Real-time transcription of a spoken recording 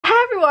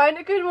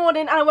everyone, good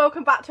morning and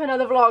welcome back to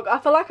another vlog. I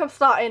feel like I'm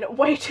starting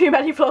way too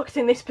many vlogs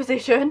in this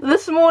position.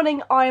 This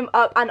morning I'm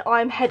up and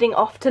I'm heading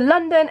off to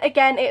London.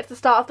 Again, it's the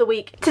start of the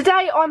week.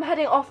 Today I'm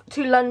heading off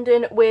to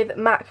London with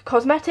MAC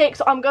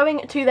Cosmetics. I'm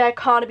going to their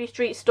Carnaby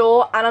Street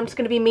store and I'm just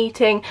going to be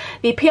meeting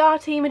the PR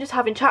team and just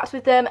having chats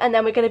with them, and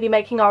then we're going to be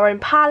making our own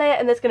palette,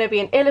 and there's going to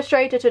be an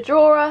illustrator to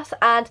draw us,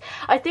 and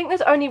I think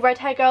there's only Red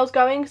Hare girls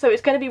going, so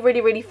it's going to be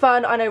really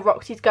fun. I know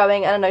Roxy's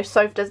going and I know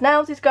Soph Does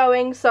Nails is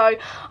going, so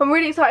I'm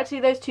really excited to see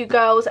those two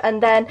girls.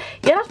 And then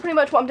yeah, that's pretty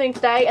much what I'm doing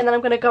today, and then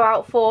I'm going to go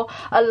out for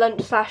a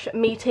lunch slash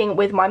meeting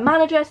with my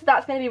manager, so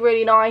that's going to be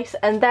really nice.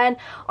 And then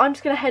I'm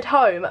just going to head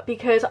home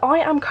because I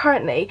am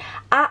currently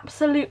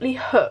absolutely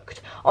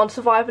hooked on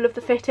Survival of the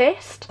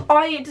Fittest.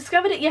 I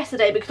discovered it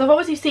yesterday because I've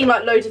obviously seen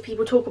like loads of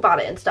people talk about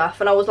it and stuff,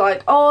 and I was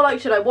like, oh, like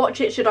should I watch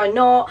it, should I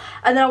not?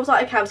 And then I was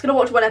like, okay, I'm just going to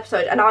watch one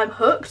episode, and I'm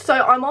hooked. So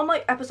I'm on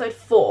like episode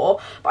 4,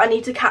 but I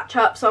need to catch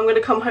up, so I'm going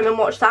to come home and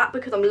watch that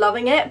because I'm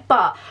loving it.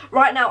 But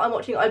right now I'm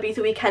watching Ibiza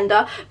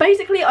Weekender.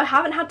 Basically I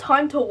haven't had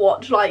time to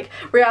watch like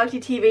reality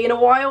TV in a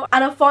while,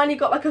 and I've finally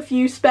got like a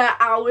few spare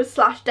hours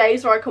slash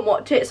days where I can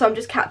watch it, so I'm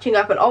just catching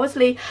up. And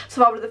obviously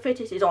Survival of the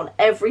Fittest is on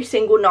every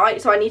single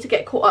night, so I need to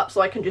get caught up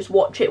so I can just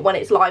watch it when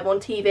it's live on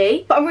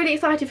TV. But I'm really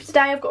excited for today.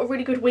 I've got a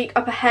really good week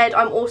up ahead.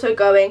 I'm also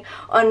going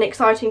on an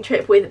exciting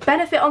trip with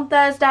Benefit on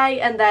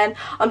Thursday, and then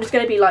I'm just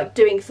going to be like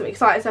doing some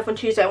exciting stuff on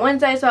Tuesday and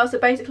Wednesday as well, so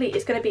basically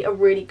it's going to be a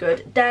really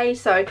good day,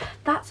 so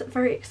that's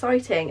very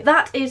exciting.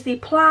 That is the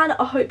plan.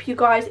 I hope you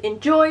guys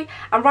enjoy,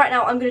 and right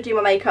now I'm going to do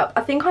my makeup.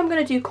 I think I'm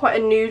going to do quite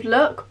a nude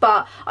look,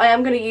 but I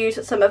am going to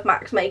use some of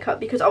MAC's makeup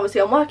because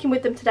obviously I'm working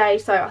with them today,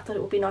 so I thought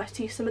it would be nice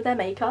to use some of their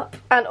makeup.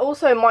 And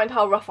also mind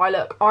how rough I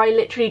look. I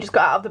literally just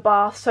got out of the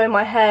bath, so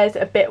my hair's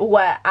a bit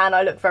wet and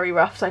I look very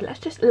rough, so let's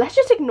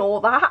just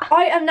ignore that.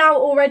 I am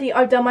now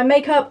I've done my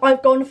makeup.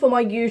 I've gone for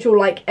my usual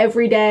like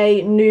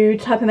everyday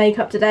nude type of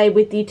makeup today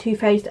with the Too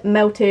Faced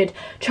Melted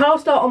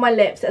Child Star on my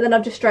lips, and then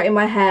I've just straightened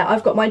my hair.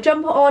 I've got my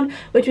jumper on,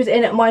 which was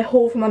in my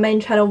haul from my main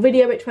channel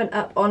video, which went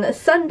up on a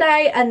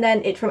Sunday, and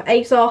then it's from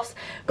ASOS.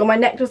 Got my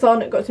necklace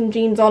on, got some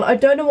jeans on. I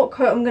don't know what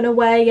coat I'm going to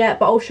wear yet,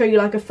 but I'll show you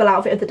like a full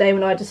outfit of the day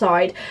when I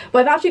decide.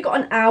 But I've actually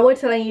got an hour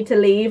till I need to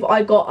leave.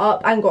 I got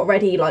up and got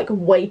ready like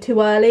way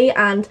too early,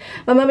 and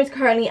my mum is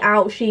currently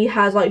out. She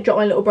has like dropped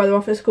my little brother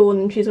off at school,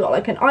 and she's got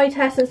like an eye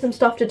test and some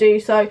stuff to do,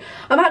 so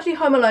I'm actually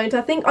home alone. So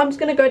I think I'm just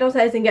going to go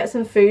downstairs and get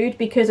some food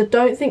because I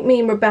don't think me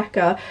and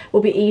Rebecca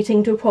will be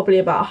eating till probably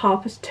about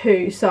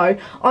 2:30, so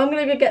I'm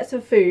going to go get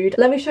some food.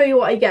 Let me show you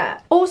what I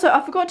get. Also,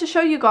 I forgot to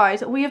show you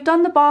guys, we have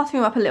done the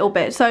bathroom up a little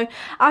bit, so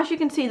as you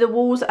can see the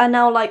walls are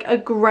now like a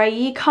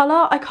grey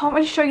colour. I can't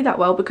really show you that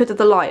well because of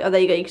the light. Oh,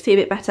 there you go, you can see a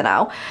bit better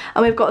now.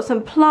 And we've got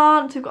some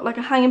plants, we've got like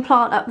a hanging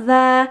plant up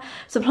there,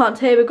 some plants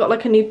here, we've got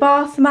like a new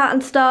bath mat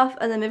and stuff,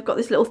 and then we've got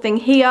this little thing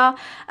here.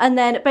 And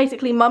then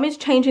basically mum is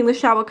changing the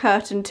shower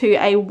curtain to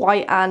a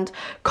white and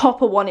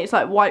copper one. It's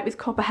like white with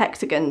copper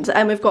hexagons,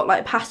 and we've got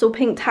like pastel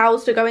pink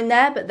towels to go in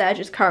there, but they're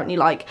just currently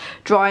like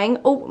drying.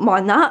 Oh,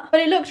 mind that. But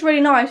it looks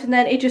really nice, and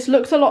then it just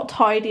looks a lot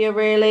tidier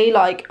really,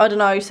 like I don't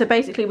know. So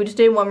basically we're just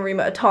doing one room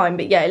at a time,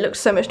 but yeah, it looks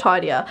so much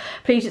tidier.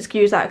 Please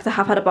excuse that because I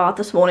have had a bath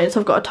this morning, so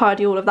I've got to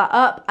tidy all of that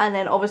up. And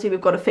then obviously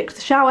we've got to fix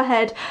the shower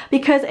head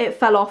because it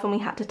fell off and we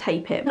had to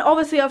tape it. And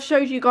obviously I've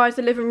showed you guys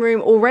the living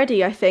room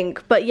already, I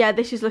think, but yeah,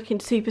 this is looking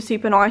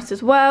super nice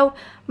as well.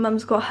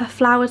 Mum's got her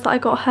flowers that I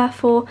got her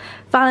for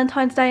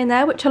Valentine's Day in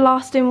there, which are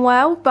lasting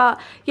well. But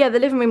yeah, the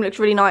living room looks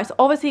really nice.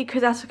 Obviously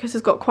because Asicus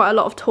has got quite a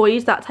lot of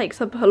toys, that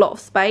takes up a lot of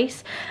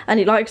space, and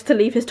he likes to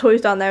leave his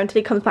toys down there until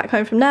he comes back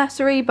home from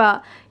nursery.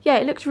 But yeah,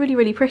 it looks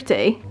really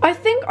pretty. I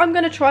think I'm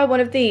going to try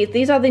one of these.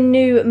 These are the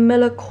new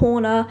Miller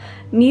Corner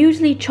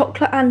Muesli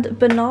Chocolate and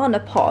Banana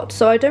Pot.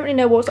 So I don't really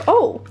know what's...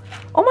 Oh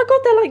my god,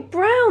 they're like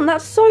brown.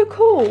 That's so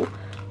cool.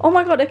 Oh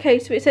my god, okay,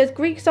 so it says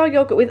Greek style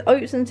yogurt with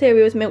oats and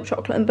cereals, milk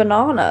chocolate and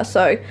banana.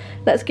 So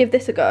let's give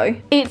this a go.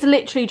 It's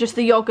literally just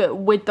the yogurt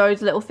with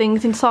those little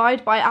things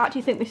inside, but I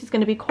actually think this is going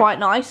to be quite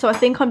nice. So I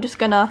think I'm just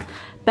going to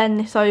bend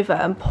this over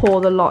and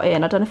pour the lot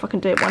in. I don't know if I can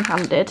do it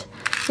one-handed.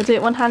 I'll do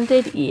it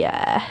one-handed?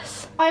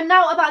 Yes. I'm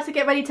now about to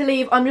get ready to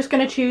leave. I'm just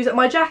going to choose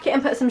my jacket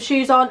and put some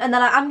shoes on, and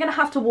then I am going to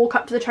have to walk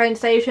up to the train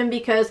station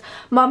because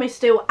mum is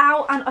still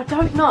out, and I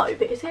don't know,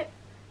 but is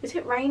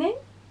it raining?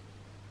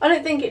 I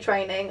don't think it's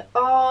raining.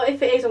 Oh,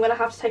 if it is, I'm going to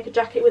have to take a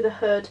jacket with a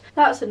hood.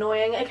 That's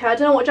annoying. Okay, I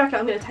don't know what jacket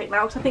I'm going to take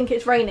now because I think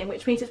it's raining,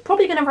 which means it's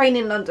probably going to rain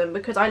in London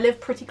because I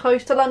live pretty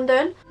close to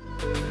London.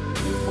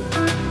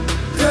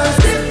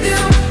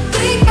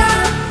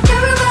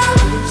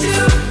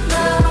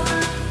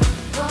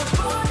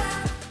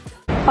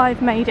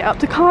 I've made it up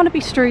to Carnaby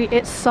Street.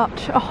 It's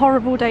such a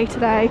horrible day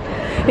today.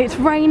 It's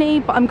rainy,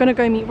 but I'm going to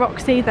go meet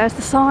Roxy. There's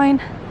the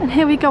sign. And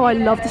here we go. I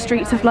love the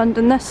streets of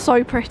London. They're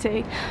so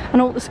pretty.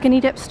 And all the Skinny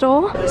Dip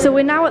store. So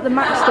we're now at the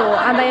MAC store,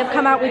 and they have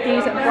come out with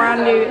these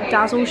brand new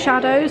Dazzle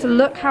shadows.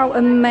 Look how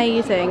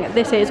amazing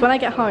this is. When I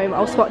get home,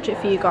 I'll swatch it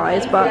for you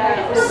guys,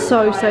 but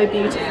so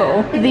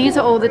beautiful. These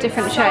are all the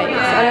different shades.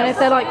 I don't know if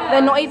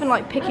they're not even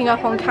like picking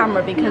up on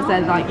camera because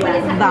they're like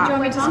that. Do you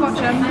want me to swatch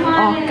them?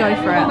 Oh, go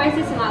for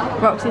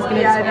it. Roxy's going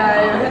to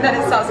I know. And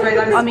then it starts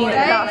raining. I mean,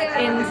 that's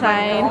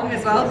insane.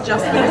 As well,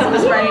 just because it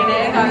was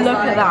raining. Look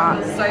at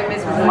that. So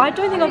miserable. I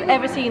don't think I've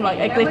ever seen like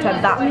a glitter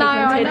that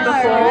pigmented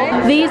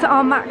before. These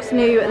are MAC's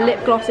new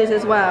lip glosses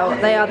as well.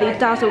 They are the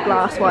Dazzle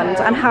Glass ones,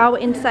 and how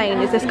insane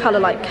is this colour?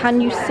 Like,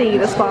 can you see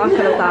the sparkle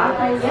of that?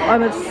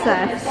 I'm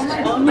obsessed.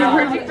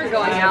 Perfect for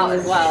going out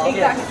as well.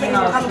 Exactly.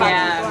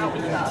 Yeah.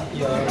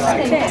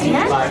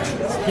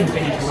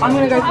 I'm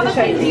gonna go for the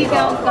shade.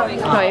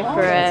 Go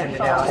for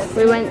it.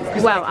 We went,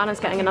 well, Anna's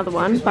getting another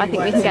one, but I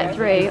think we can get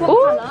 3.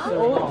 Ooh!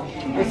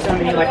 There's so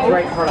many like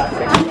great products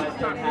that you guys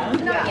don't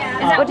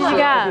have. What did you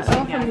get?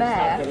 From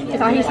there. Is that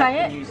how you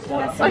say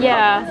it?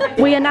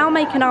 Yeah. We are now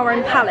making our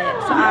own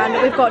palettes,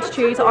 and we've got to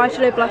choose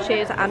eyeshadow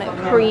blushes and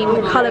cream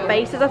colour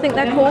bases, I think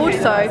they're called.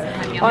 So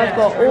I've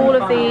got all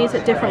of these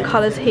different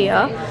colours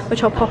here,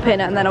 which I'll pop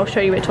in and then I'll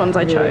show you which ones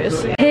I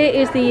chose. Here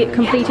is the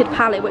completed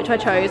palette which I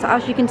chose.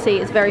 As you can see,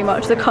 it's very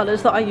much the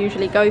colours that I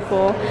usually go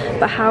for,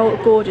 but how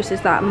gorgeous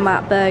is that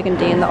matte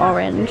burgundy and the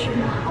orange?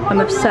 I'm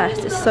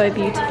obsessed, it's so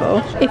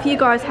beautiful. If you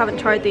guys haven't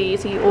tried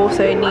these, you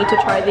also need to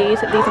try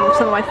these. These are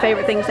some of my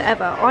favourite things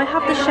ever. I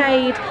have the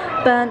shade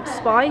Burnt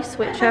Spice,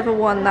 whichever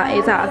one that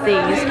is out of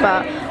these,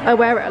 but I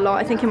wear it a lot.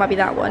 I think it might be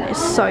that one. It's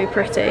so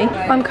pretty.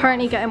 I'm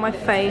currently getting my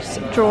face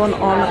drawn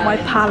on my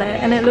palette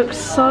and it looks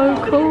so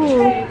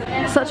cool.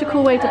 Such a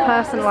cool way to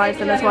personalise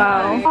them as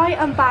well. I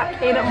am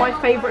back in my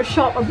favourite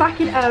shop. I'm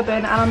back in Urban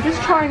and I'm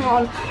just trying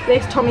on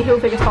this Tommy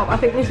Hilfiger top. I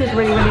think this is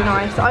really, really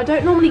nice. I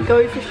don't normally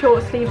go for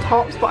short sleeve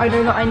tops, but I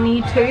know that I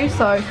need to,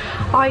 so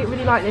I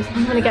really like this.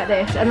 I'm going to get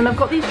this. And then I've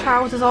got these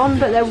trousers on,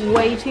 but they're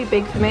way too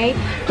big for me,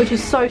 which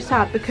is so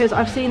sad because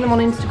I've seen them on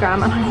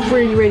Instagram and I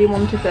really, really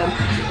wanted them,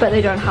 but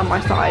they don't have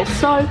my size.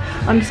 So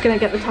I'm just going to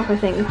get the top, I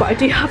think. But I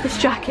do have this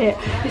jacket.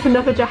 It's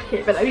another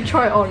jacket, but let me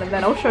try it on and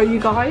then I'll show you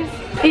guys.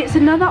 It's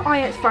another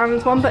IX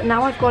Brands one, but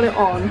now I've got it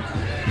on,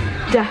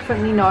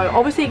 definitely no.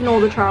 Obviously ignore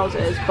the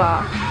trousers,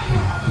 but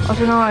I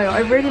don't know. I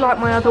really like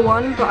my other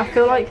one, but I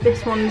feel like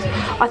this one's,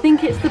 I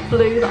think it's the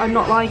blue that I'm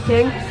not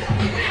liking.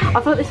 I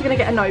feel like this is going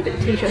to get a no, but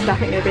the t-shirt's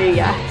definitely going to be a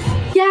yes.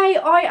 Yay,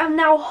 I am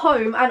now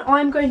home and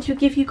I'm going to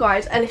give you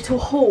guys a little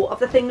haul of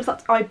the things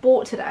that I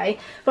bought today. I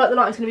feel like the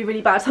lighting's going to be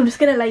really bad, so I'm just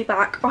going to lay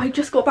back. I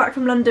just got back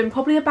from London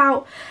probably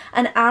about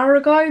an hour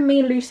ago. Me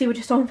and Lucy were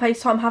just on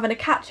FaceTime having a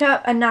catch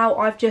up, and now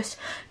I've just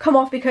come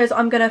off because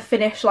I'm going to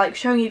finish like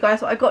showing you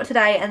guys what I got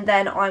today, and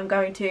then I'm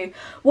going to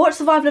watch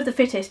Survival of the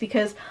Fittest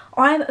because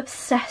I'm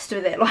obsessed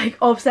with it, like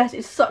obsessed.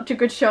 It's such a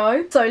good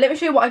show. So let me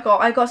show you what I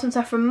got. I got some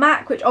stuff from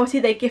MAC, which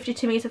obviously they gifted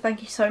to me, so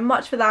thank you so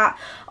much for that.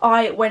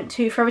 I went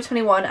to Forever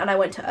 21 and I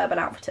went to Urban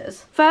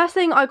Outfitters. First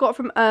thing I got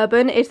from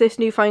Urban is this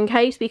new phone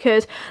case,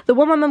 because the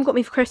one my mum got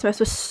me for Christmas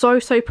was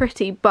so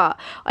pretty, but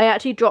I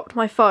actually dropped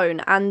my phone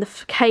and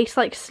the case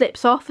like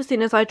slips off as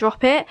soon as I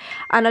drop it,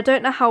 and I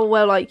don't know how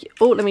well, like,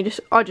 oh, I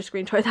just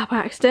screenshotted that by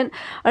accident.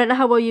 I don't know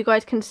how well you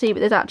guys can see, but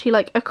there's actually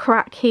like a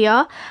crack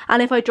here,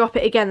 and if I drop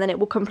it again then it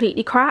will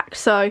completely crack.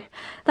 So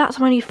that's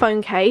my new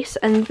phone case.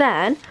 And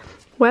then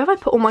where have I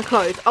put all my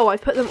clothes? Oh, I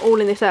put them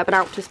all in this Urban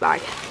Outfitters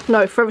bag.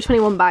 No, Forever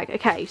 21 bag.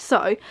 Okay,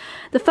 so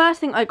the first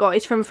thing I got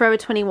is from Forever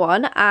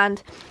 21,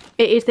 and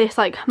it is this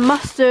like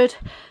mustard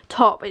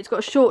top. It's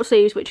got short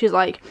sleeves, which is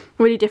like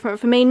really different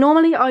for me.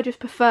 Normally I just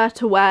prefer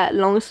to wear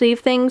long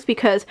sleeve things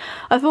because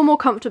I feel more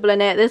comfortable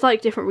in it. There's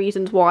like different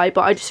reasons why,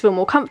 but I just feel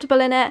more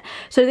comfortable in it.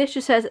 So this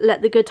just says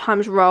let the good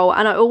times roll,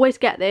 and I always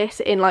get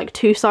this in like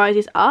 2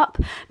 sizes up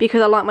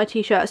because I like my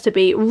t-shirts to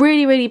be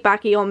really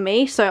baggy on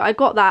me. So I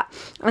got that,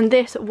 and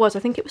this was, I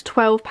think it was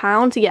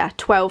 £12. Yeah,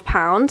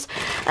 £12.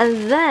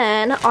 And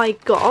then I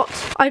got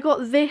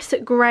this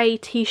grey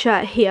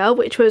t-shirt here,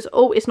 which was,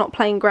 oh, it's not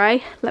plain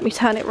grey, let me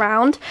turn it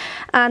round,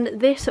 and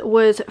this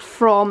was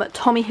from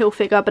Tommy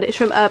Hilfiger, but it's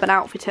from Urban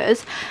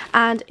Outfitters,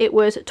 and it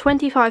was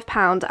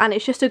 £25, and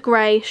it's just a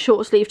grey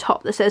short sleeve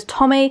top that says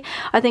Tommy.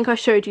 I think I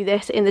showed you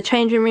this in the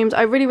changing rooms.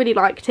 I really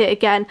liked it.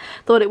 Again,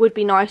 thought it would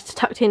be nice to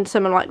tuck in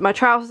some of like my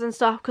trousers and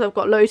stuff, because I've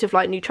got loads of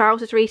like new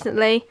trousers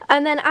recently.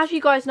 And then, as you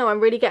guys know, I'm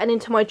really getting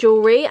into my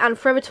jewellery, and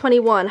Forever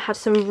 21 had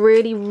some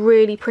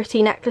really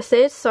pretty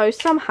necklaces. So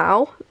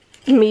somehow,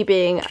 me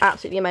being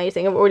absolutely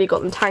amazing, I've already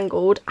got them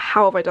tangled.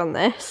 How have I done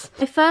this?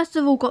 I first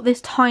of all got this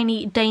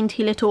tiny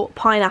dainty little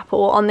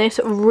pineapple on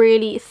this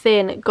really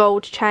thin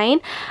gold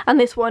chain, and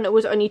this one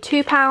was only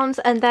 £2.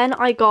 And then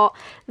I got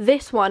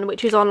this one,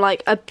 which is on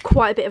like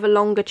quite a bit of a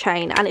longer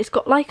chain, and it's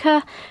got like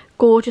a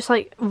gorgeous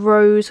like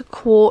rose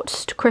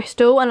quartz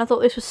crystal, and I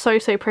thought this was so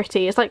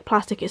pretty. It's like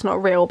plastic, it's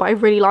not real, but I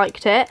really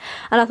liked it,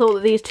 and I thought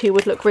that these two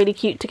would look really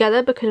cute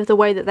together because of the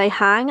way that they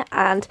hang.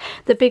 And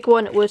the big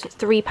one was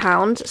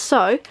 £3.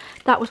 So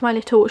that was my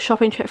little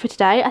shopping trip for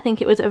today. I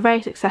think it was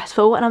very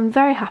successful, and I'm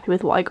very happy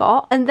with what I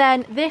got. And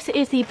then this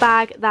is the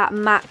bag that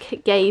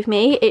MAC gave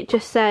me. It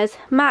just says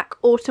MAC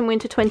Autumn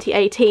Winter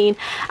 2018,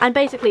 and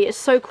basically it's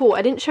so cool.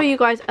 I didn't show you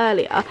guys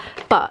earlier,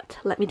 but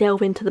let me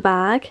delve into the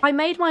bag. I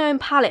made my own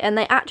palette, and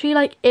they actually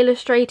actually like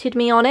illustrated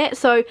me on it.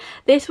 So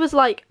this was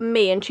like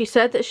me, and she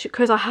said that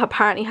because I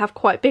apparently have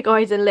quite big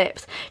eyes and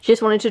lips, she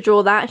just wanted to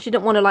draw that, and she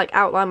didn't want to like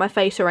outline my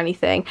face or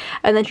anything,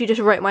 and then she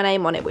just wrote my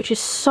name on it, which is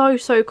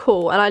so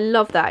cool, and I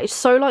love that. It's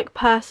so like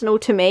personal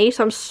to me,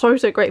 so I'm so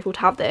grateful to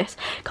have this.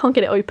 Can't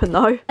get it open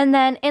though. And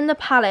then in the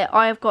palette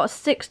I've got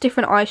 6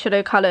 different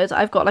eyeshadow colours.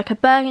 I've got like a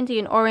burgundy,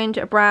 an orange,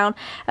 a brown,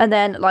 and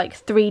then like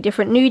 3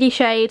 different nudie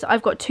shades.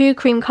 I've got 2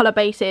 cream colour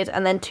bases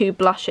and then 2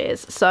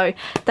 blushes. So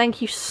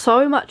thank you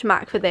so much,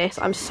 MAC, for this.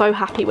 I'm so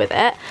happy with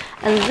it.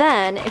 And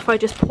then if I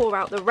just pour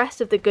out the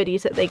rest of the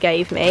goodies that they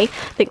gave me, I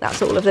think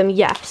that's all of them.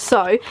 Yeah,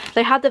 so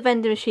they had the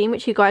vending machine,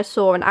 which you guys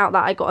saw, and out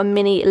that I got a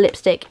mini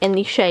lipstick in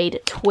the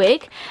shade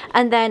Twig.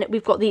 And then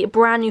we've got the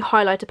brand new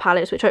highlighter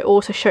palettes, which I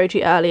also showed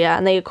you earlier,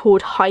 and they are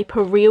called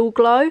Hyper Real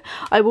Glow.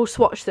 I will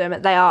swatch them,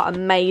 they are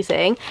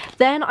amazing.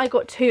 Then I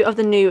got 2 of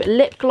the new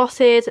lip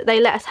glosses. They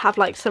let us have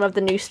like some of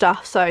the new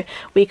stuff so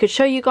we could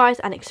show you guys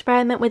and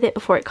experiment with it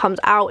before it comes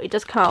out. It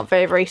does come out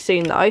very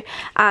soon though,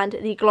 and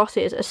the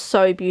glosses are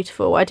so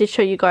beautiful. I did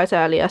show you guys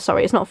earlier,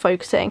 sorry it's not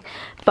focusing,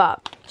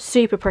 but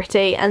super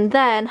pretty. And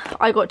then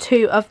I got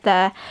 2 of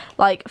their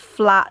like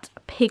flat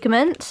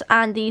pigments,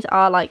 and these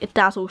are like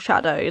dazzle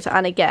shadows,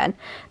 and again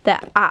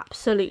they're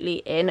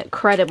absolutely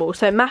incredible.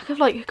 So MAC have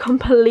like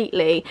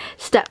completely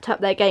stepped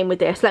up their game with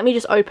this. Let me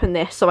just open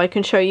this so I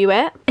can show you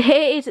it.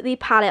 Here is the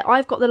palette.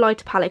 I've got the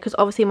lighter palette because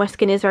obviously my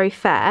skin is very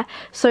fair.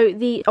 So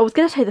I was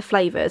going to say the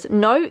flavours,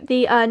 no,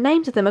 the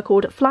names of them are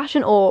called Flash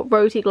and Awe,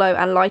 Rosy Glow,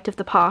 and Light of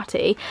the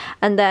Party.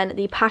 And then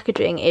the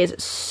packaging is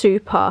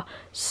super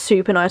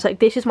nice. Like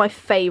this is my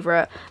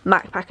favourite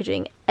MAC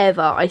packaging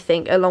ever, I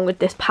think, along with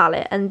this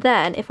palette. And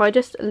then if I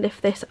just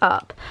lift this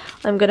up,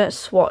 I'm gonna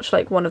swatch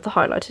like one of the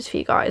highlighters for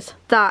you guys.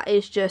 That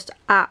is just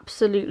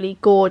absolutely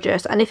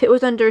gorgeous, and if it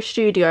was under a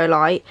studio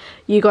light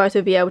you guys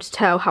would be able to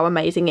tell how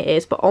amazing it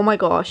is. But oh my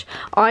gosh,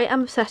 I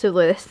am obsessed with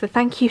this. So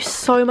thank you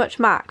so much,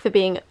 MAC, for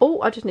being,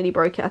 oh I just nearly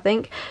broke it, I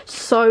think,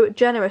 so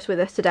generous with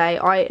us today.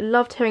 I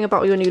loved hearing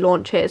about all your new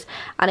launches,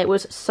 and it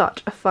was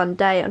such a fun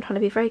day. I'm trying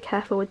to be very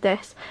careful with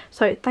this,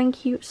 so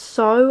thank you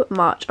so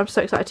much. I'm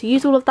so excited to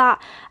use all of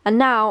that, and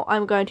now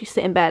I'm going to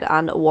sit in bed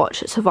and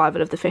watch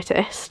Survival of the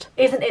Fittest.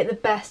 Isn't it the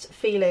best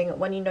feeling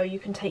when you know you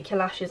can take your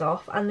lashes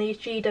off? And these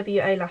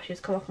GWA lashes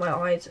come off my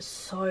eyes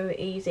so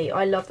easy.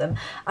 I love them,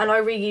 and I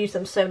reuse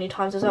them so many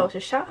times as well, so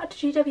shout out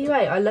to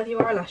GWA, I love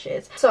your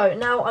eyelashes. So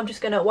now I'm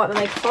just going to wipe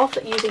my makeup off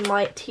using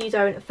my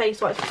T-Zone face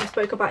wipes, which I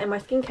spoke about in my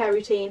skincare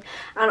routine,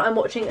 and I'm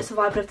watching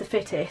Survival of the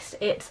Fittest.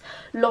 It's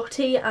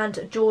Lottie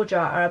and Georgia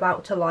are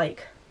about to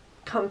like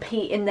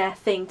compete in their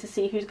thing to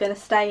see who's going to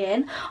stay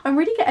in. I'm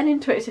really getting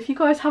into it, so if you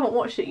guys haven't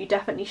watched it you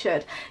definitely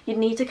should. You'd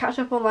need to catch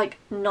up on like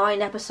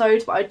 9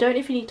 episodes, but I don't know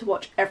if you need to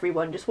watch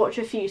everyone, just watch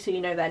a few so you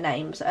know their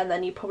names, and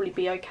then you'd probably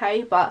be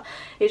okay. But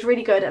it's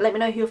really good. Let me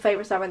know who your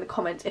favourites are in the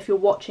comments if you're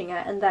watching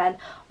it. And then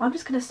I'm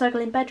just going to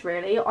snuggle in bed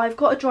really. I've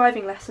got a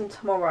driving lesson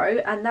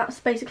tomorrow, and that's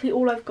basically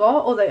all I've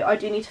got, although I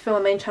do need to film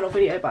a main channel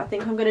video, but I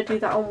think I'm going to do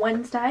that on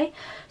Wednesday.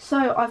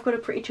 So I've got a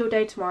pretty chill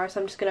day tomorrow, so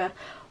I'm just going to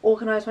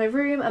organise my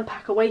room and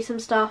pack away some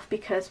stuff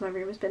because my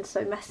room has been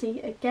so messy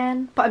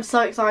again. But I'm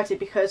so excited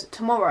because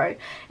tomorrow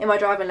in my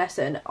driving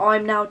lesson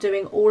I'm now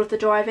doing all of the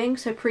driving.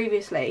 So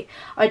previously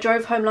I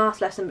drove home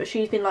last lesson, but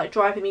she's been like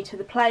driving me to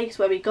the place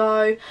where we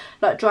go,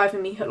 like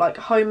driving me like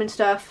home and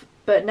stuff,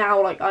 but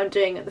now like I'm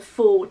doing the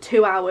full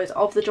 2 hours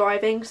of the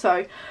driving,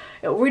 so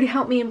it will really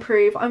help me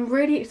improve. I'm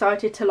really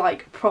excited to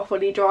like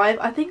properly drive.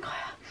 I think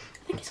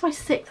it's my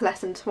 6th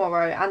lesson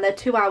tomorrow, and they're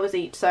 2 hours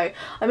each, so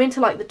I'm into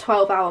like the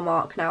 12-hour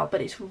mark now, but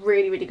it's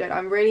really good.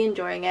 I'm really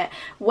enjoying it.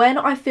 When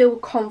I feel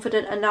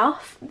confident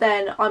enough,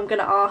 then I'm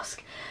gonna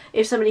ask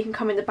if somebody can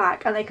come in the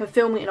back and they can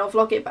film it and I'll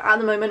vlog it, but at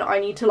the moment I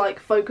need to like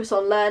focus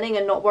on learning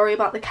and not worry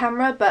about the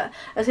camera. But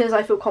as soon as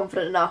I feel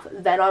confident enough,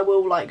 then I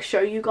will like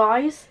show you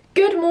guys.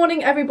 Good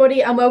morning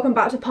everybody, and welcome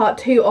back to part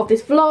 2 of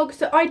this vlog.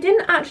 So I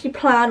didn't actually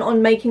plan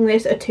on making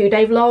this a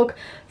 2-day vlog.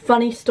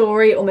 Funny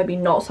story, or maybe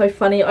not so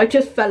funny, I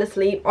just fell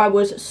asleep. I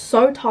was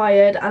so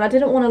tired and I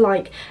didn't want to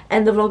like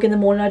end the vlog in the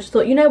morning. I just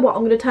thought, you know what,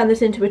 I'm going to turn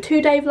this into a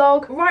 2-day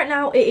vlog. Right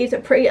now it is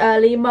pretty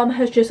early. Mum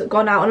has just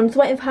gone out and I'm just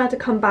waiting for her to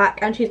come back,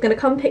 and she's going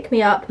to come pick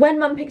me up. When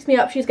Mum picks me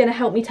up, she's going to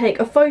help me take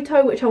a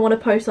photo which I want to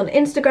post on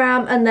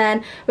Instagram, and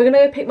then we're going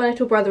to go pick my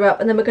little brother up,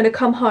 and then we're going to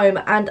come home,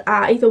 and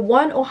at either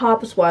 1 or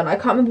 1:30, I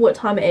can't remember what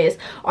time it is,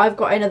 I've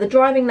got another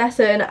driving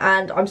lesson,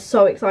 and I'm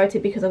so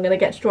excited because I'm going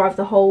to get to drive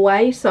the whole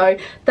way. So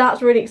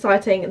that's really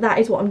exciting. That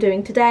is what I'm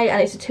doing today,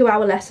 and it's a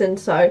 2-hour lesson,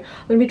 so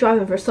I'm going to be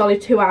driving for a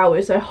solid 2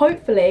 hours, so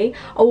hopefully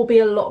I will be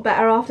a lot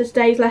better after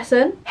today's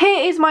lesson.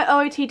 Here is my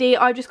OOTD.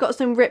 I've just got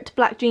some ripped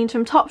black jeans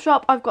from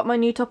Topshop, I've got my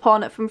new top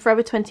on from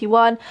Forever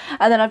 21,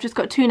 and then I've just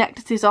got 2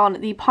 necklaces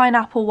on, the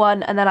pineapple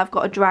one, and then I've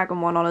got a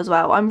dragon one on as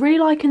well. I'm really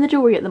liking the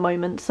jewellery at the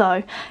moment,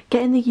 so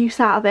getting the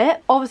use out of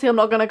it. Obviously I'm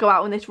not going to go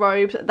out in this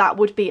robe, that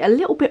would be a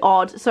little bit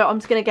odd, so I'm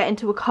just going to get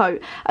into a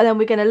coat and then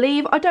we're going to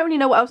leave. I don't really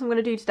know what else I'm going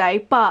to do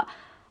today, but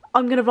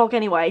I'm going to vlog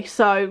anyway,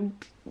 so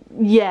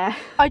yeah.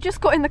 I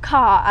just got in the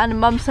car and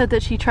Mum said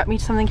that she treated me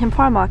to something in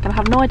Primark and I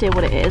have no idea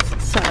what it is,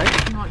 so...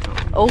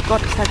 Oh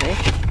god, it's heavy.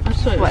 I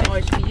thought it was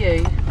nice for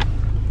you.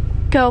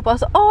 Girl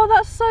Boss. Oh,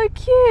 that's so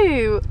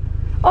cute.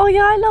 Oh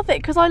yeah, I love it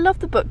because I love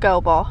the book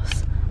Girl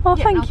Boss. Oh,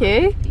 yeah, thank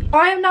you.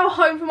 I am now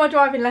home from my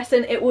driving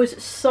lesson. It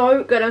was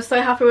so good. I'm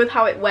so happy with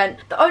how it went.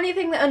 The only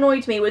thing that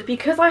annoyed me was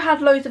because I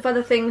had loads of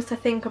other things to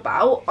think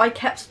about, I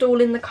kept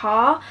stalling the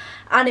car,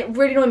 and it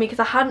really annoyed me because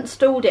I hadn't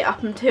stalled it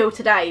up until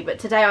today, but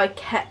today I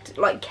kept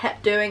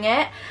doing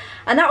it.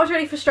 And that was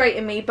really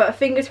frustrating me, but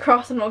fingers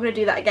crossed I'm not going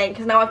to do that again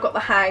because now I've got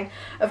the hang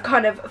of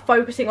kind of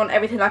focusing on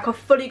everything. Like, I've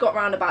fully got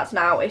roundabouts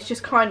now. It's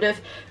just kind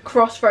of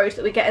crossroads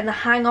that we're getting the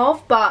hang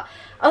of, but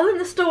other than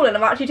the stalling,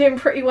 I'm actually doing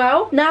pretty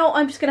well. Now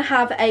I'm just going to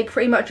have a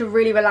pretty much a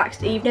really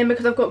relaxed evening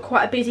because I've got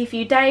quite a busy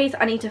few days.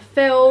 I need to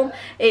film.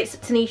 It's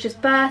Tanisha's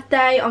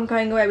birthday. I'm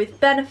going away with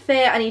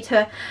Benefit. I need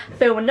to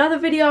film another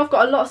video. I've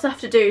got a lot of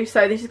stuff to do,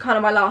 so this is kind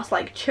of my last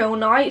like chill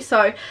night.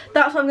 So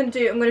that's what I'm going to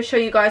do. I'm going to show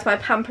you guys my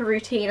pamper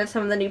routine and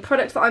some of the new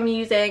products that I'm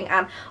using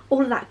and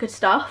all of that good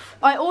stuff.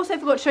 I also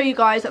forgot to show you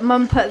guys that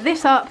Mum put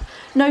this up.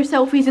 No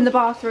selfies in the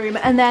bathroom,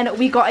 and then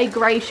we got a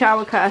grey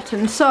shower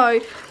curtain. So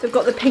we've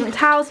got the pink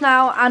towels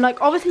now, and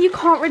like obviously you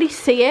can't really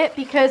see it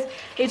because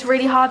it's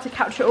really hard to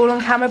capture it all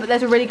on camera, but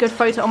there's a really good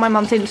photo on my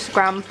mum's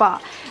Instagram,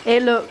 but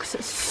it looks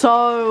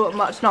so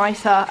much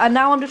nicer. And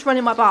now I'm just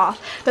running my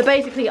bath, but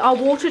basically our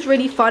water's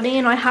really funny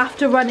and I have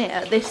to run it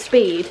at this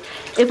speed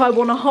if I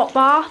want a hot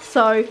bath,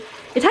 so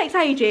it takes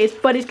ages,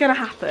 but it's gonna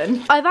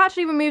happen. I've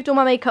actually removed all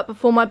my makeup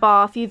before my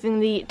bath using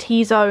the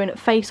T-Zone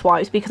face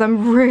wipes because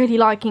I'm really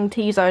liking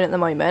T-Zone at the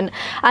moment.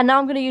 And now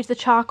I'm gonna use the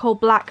charcoal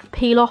black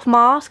peel off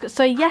mask.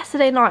 So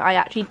yesterday night I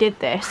actually did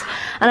this,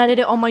 and I did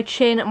it on my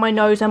chin, my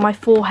nose and my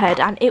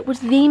forehead, and it was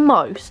the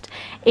most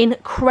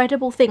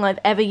incredible thing I've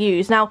ever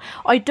used. Now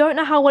I don't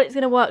know how well it's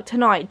gonna work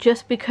tonight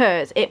just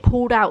because it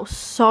pulled out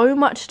so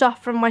much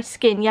stuff from my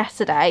skin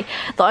yesterday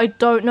that I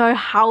don't know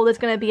how there's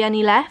gonna be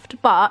any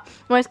left, but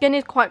my skin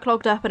is quite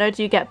clogged up and I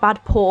do get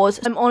bad pores.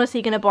 I'm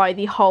honestly going to buy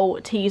the whole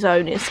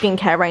T-Zone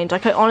skincare range.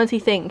 Like, I honestly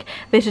think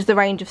this is the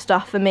range of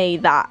stuff for me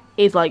that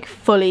is like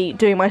fully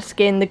doing my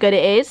skin the good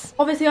it is.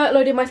 Obviously I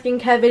uploaded my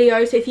skincare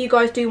video, so if you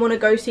guys do want to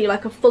go see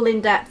like a full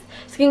in-depth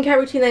skincare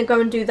routine, then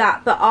go and do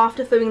that. But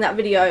after filming that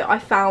video I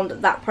found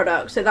that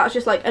product, so that's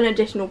just like an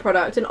additional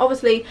product. And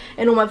obviously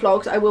in all my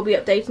vlogs I will be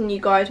updating you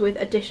guys with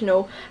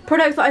additional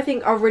products that I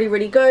think are really,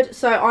 really good.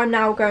 So I'm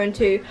now going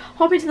to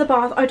hop into the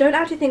bath. I don't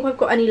actually think I've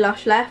got any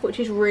Lush left, which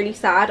is really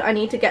sad. I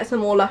need to get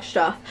some more Lush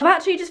stuff. I've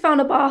actually just found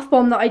a bath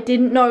bomb that I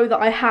didn't know that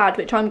I had,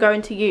 which I'm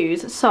going to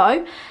use.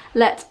 So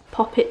let's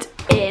pop it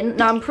in.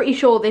 Now I'm pretty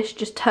sure this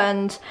just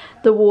turns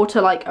the water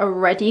like a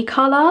reddy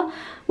colour,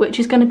 which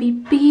is going to be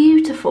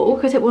beautiful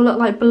because it will look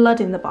like blood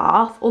in the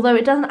bath, although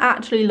it doesn't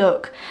actually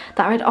look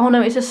that red. Oh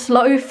no, it's a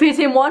slow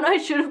fizzing one. I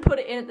should have put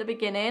it in at the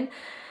beginning.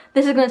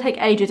 This is going to take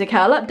ages. Okay,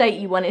 I'll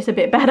update you when it's a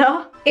bit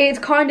better. It's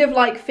kind of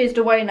like fizzed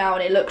away now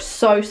and it looks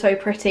so, so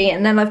pretty.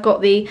 And then I've got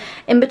the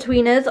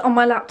in-betweeners on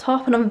my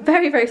laptop and I'm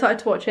very, very excited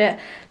to watch it.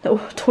 Little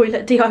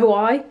toilet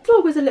DIY. The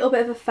vlog was a little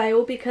bit of a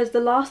fail because the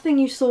last thing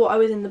you saw I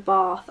was in the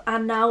bath,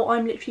 and now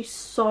I'm literally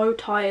so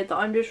tired that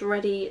I'm just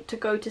ready to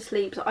go to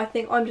sleep. So I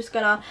think I'm just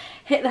going to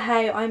hit the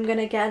hay. I'm going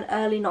to get an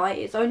early night.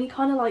 It's only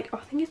kind of like, I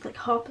think it's like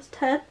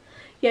 10:30.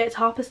 Yeah, it's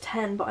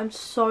 10:30, but I'm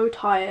so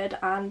tired,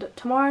 and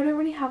tomorrow I don't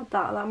really have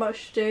that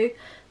much to do,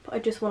 but I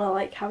just want to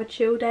like have a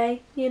chill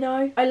day, you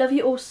know. I love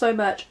you all so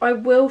much. I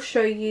will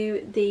show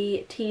you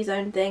the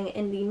T-Zone thing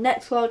in the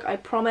next vlog, I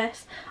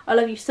promise. I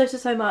love you so, so,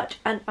 so much,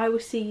 and I will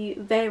see you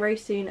very, very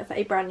soon for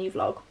a brand new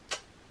vlog.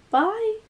 Bye!